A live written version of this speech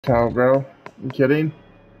How, bro? You kidding?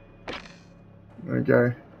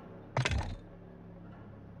 Okay.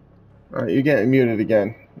 Alright, you're getting muted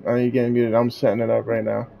again. You're getting muted. I'm setting it up right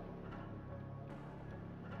now.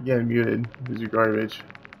 You're getting muted. This is garbage.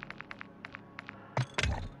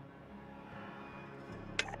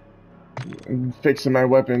 I'm fixing my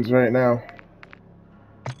weapons right now.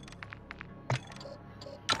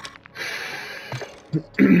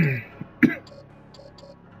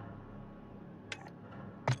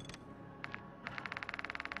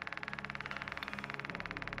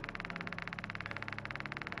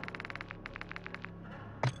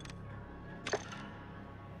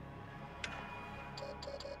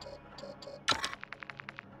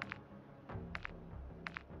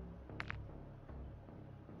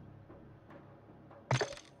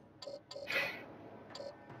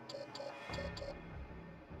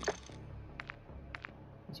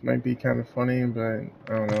 This might be kind of funny, but I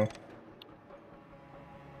don't know.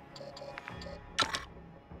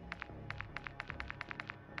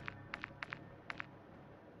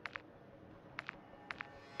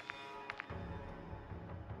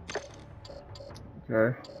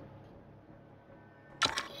 Okay.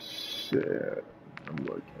 Shit. I'm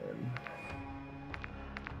looking.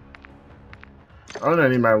 I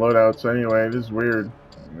don't need my loadouts anyway. This is weird.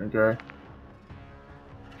 Okay.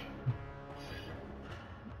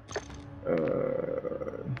 Okay.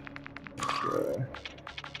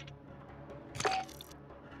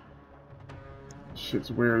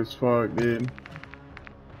 Shit's weird as fuck, dude.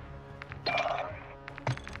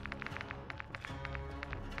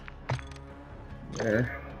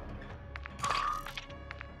 There.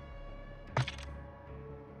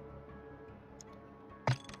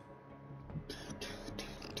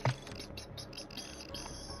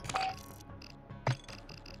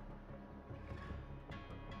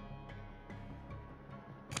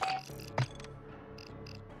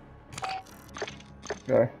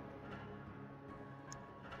 Okay.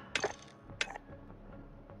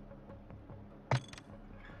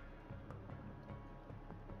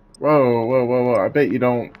 Whoa. I bet you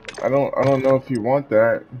don't. I don't know if you want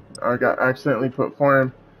that. I got accidentally put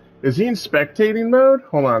farm. Is he in spectating mode?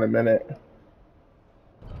 Hold on a minute.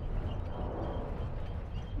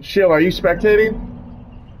 Shill, are you spectating?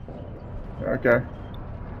 Okay.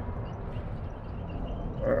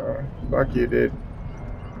 Fuck you, dude.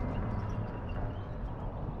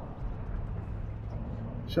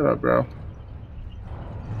 Shut up, bro.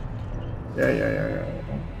 Yeah.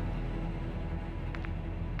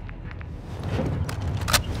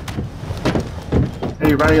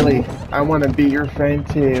 Hey, Riley, I want to be your friend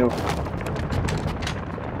too. Team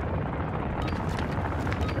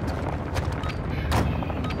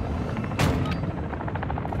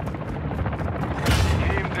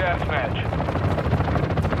deathmatch.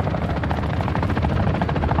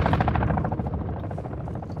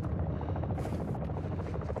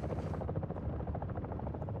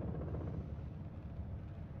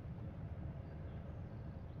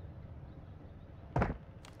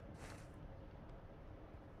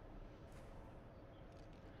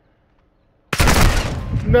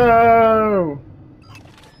 No!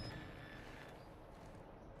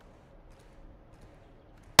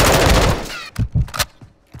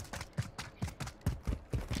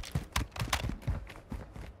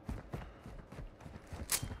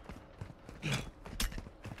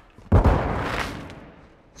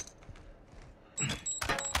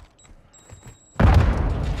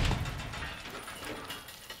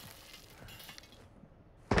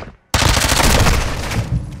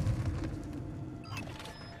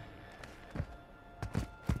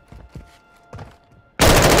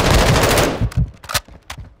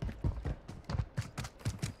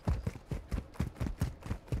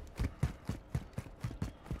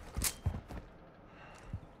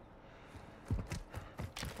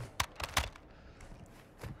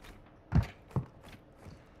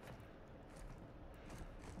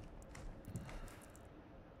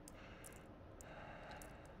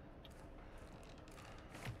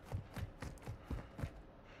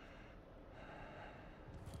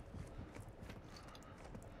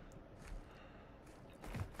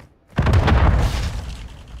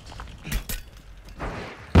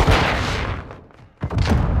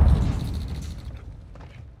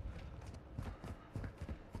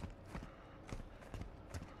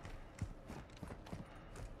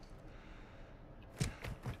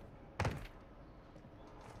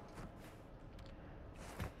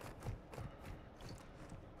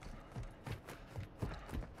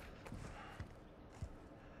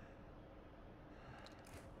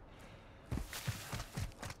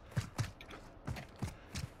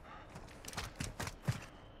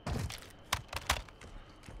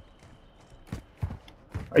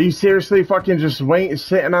 Are you seriously fucking just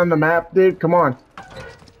sitting on the map, dude? Come on.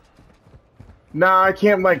 Nah, I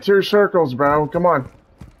can't like 2 circles, bro. Come on.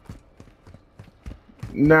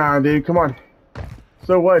 Nah, dude, come on.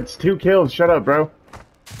 So what? It's 2 kills. Shut up, bro.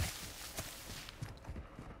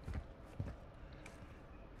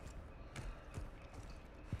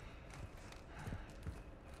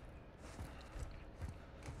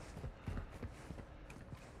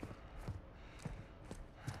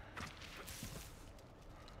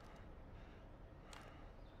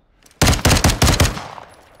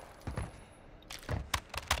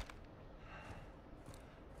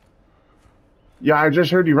 Yeah, I just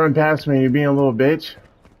heard you run past me. You're being a little bitch.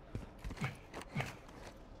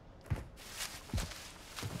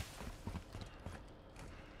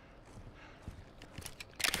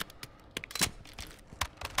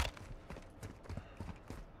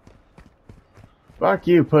 Fuck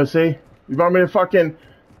you, pussy. You want me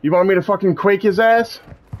to fucking quake his ass?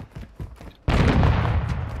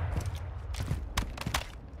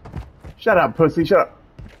 Shut up, pussy, shut up.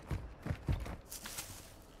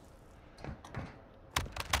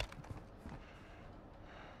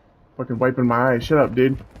 Fucking wiping my eyes. Shut up,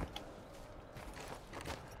 dude.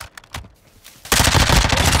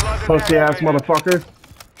 Pussy ass motherfucker.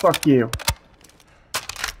 Fuck you.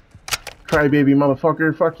 Crybaby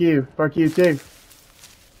motherfucker. Fuck you. Fuck you too.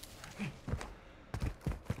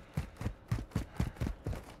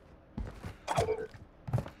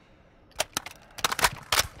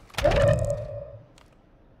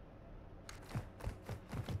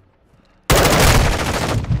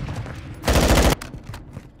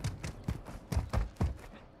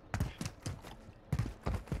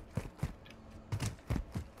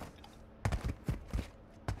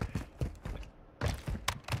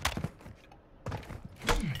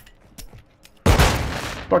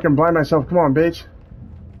 Fucking blind myself. Come on, bitch.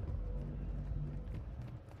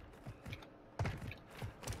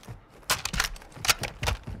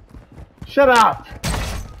 Shut up.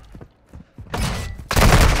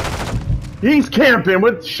 He's camping.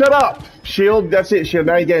 What? Shut up. Shield. That's it, Shield.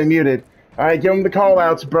 Now you're getting muted. Alright, give him the call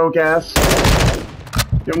outs, broke ass.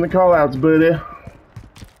 Give him the call outs, buddy.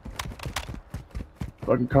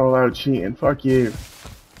 Fucking call out cheating. Fuck you.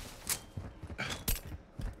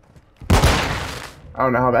 I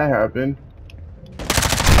don't know how that happened.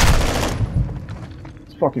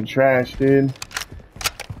 It's fucking trash, dude.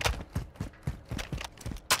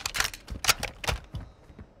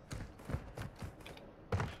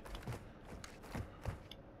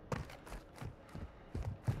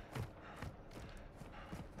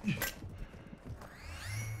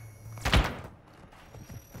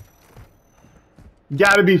 You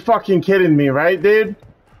gotta be fucking kidding me, right, dude?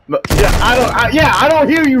 Yeah, I don't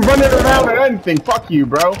hear you running around or anything. Fuck you,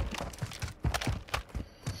 bro.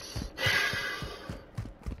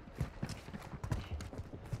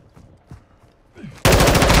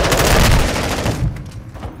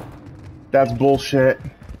 That's bullshit.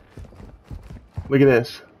 Look at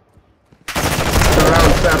this. Turn around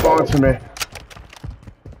and snap onto me.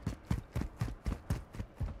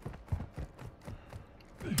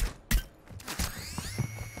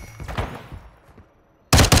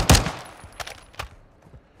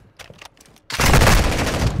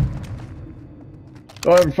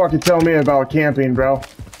 Don't ever fucking tell me about camping, bro.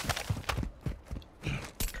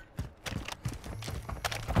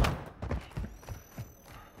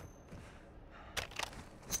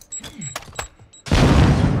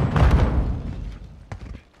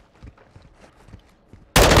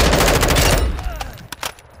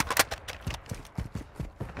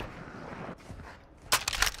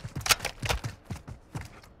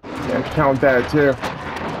 Yeah, count that too.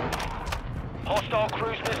 Hostile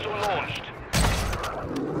cruise missile launched.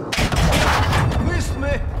 Missed me!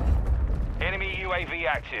 Enemy UAV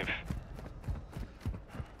active.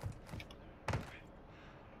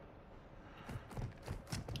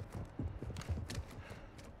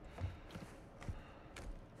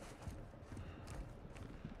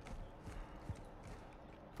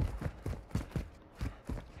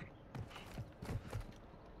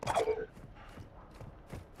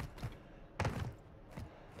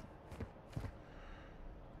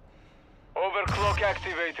 Overclock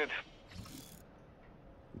activated.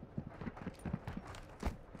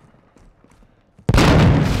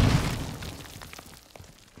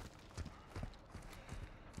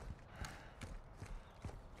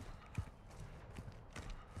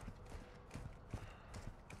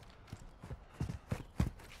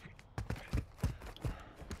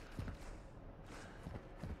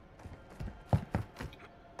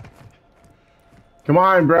 Come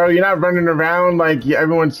on, bro. You're not running around like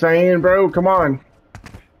everyone's saying, bro. Come on.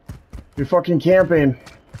 You're fucking camping.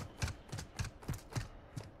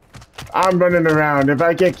 I'm running around. If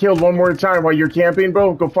I get killed one more time while you're camping,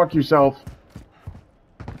 bro, go fuck yourself.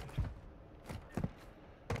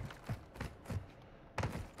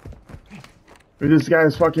 This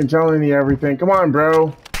guy's fucking telling me everything. Come on,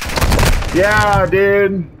 bro. Yeah,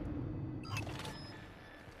 dude.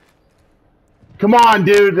 Come on,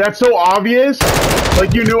 dude. That's so obvious.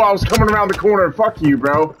 Like you knew I was coming around the corner. Fuck you,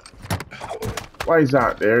 bro. Why he's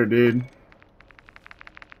not there, dude?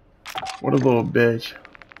 What a little bitch.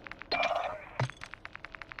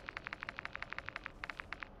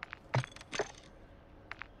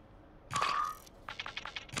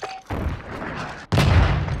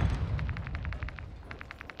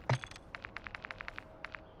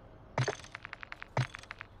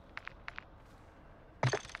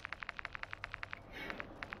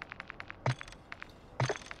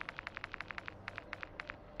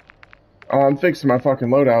 Oh, I'm fixing my fucking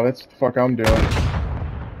loadout. That's what the fuck I'm doing.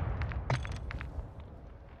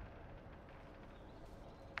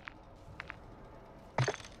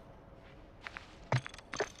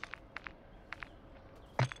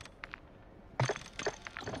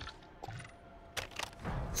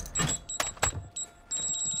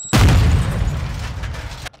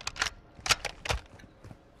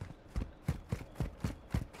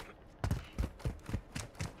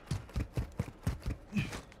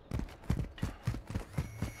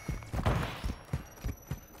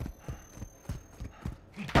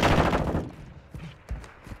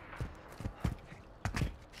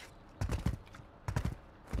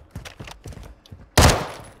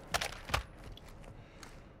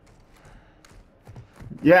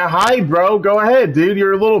 Yeah, hi, bro. Go ahead, dude.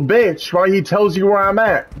 You're a little bitch while he tells you where I'm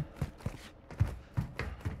at.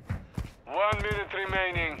 1 minute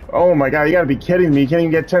remaining. Oh my god, you gotta be kidding me. You can't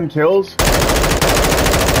even get 10 kills?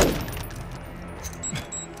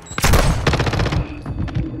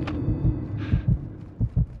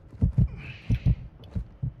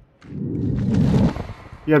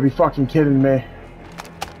 You gotta be fucking kidding me.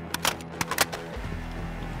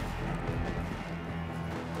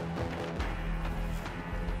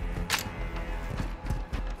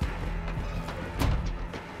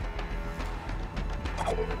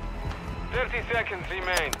 Seconds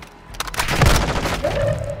remain.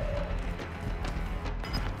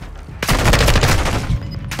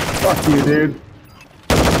 Fuck you, dude.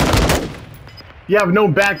 You have no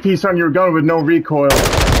back piece on your gun with no recoil.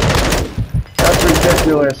 That's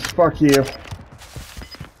ridiculous. Fuck you. 10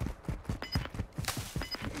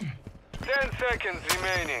 seconds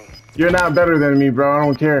remaining. You're not better than me, bro. I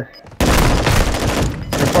don't care.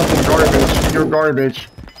 You're fucking garbage. You're garbage.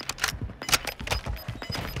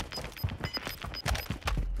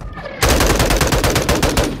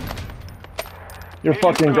 You're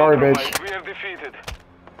fucking garbage. We have defeated.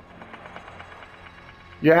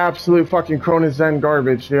 You're absolute fucking Cronus Zen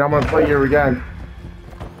garbage, dude. I'm gonna play you again.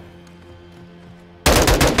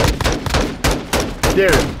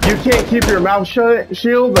 Dude, you can't keep your mouth shut,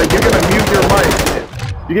 Shield? Like, you're gonna mute your mic.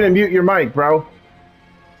 You're gonna mute your mic, bro.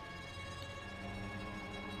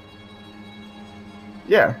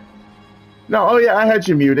 Yeah. No, oh yeah, I had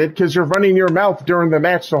you muted, because you're running your mouth during the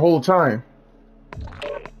match the whole time.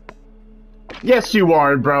 Yes, you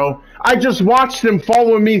are, bro. I just watched him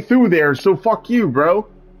follow me through there, so fuck you, bro.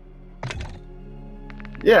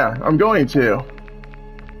 Yeah, I'm going to.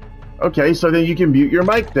 Okay, so then you can mute your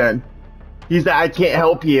mic then. He's like, I can't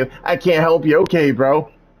help you. I can't help you. Okay,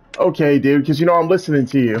 bro. Okay, dude, because you know I'm listening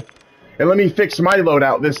to you. And let me fix my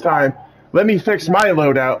loadout this time. Let me fix my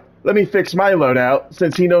loadout. Let me fix my loadout,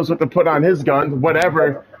 since he knows what to put on his gun.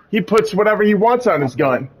 Whatever. He puts whatever he wants on his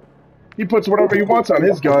gun. He puts whatever he wants on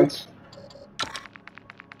his guns.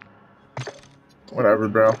 Whatever,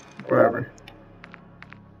 bro. Whatever.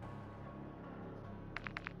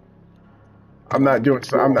 I'm not doing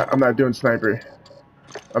sniper.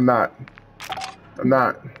 I'm not.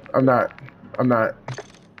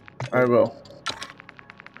 I will.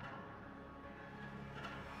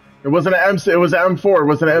 It wasn't an it was an M4, it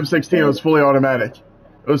wasn't an M16, it was fully automatic.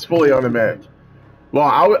 It was fully automatic. Well,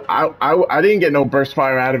 I didn't get no burst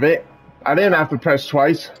fire out of it. I didn't have to press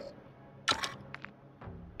twice.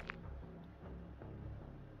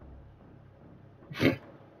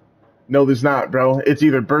 No, there's not, bro. It's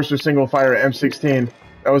either burst or single fire at M16.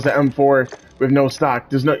 That was the M4 with no stock.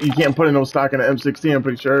 There's no, you can't put in no stock in an M16, I'm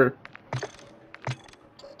pretty sure.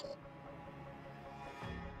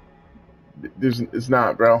 It's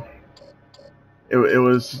not, bro. It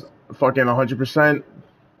was fucking 100%.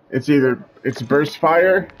 It's burst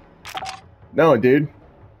fire. No, dude.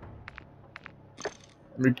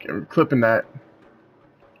 I'm clipping that.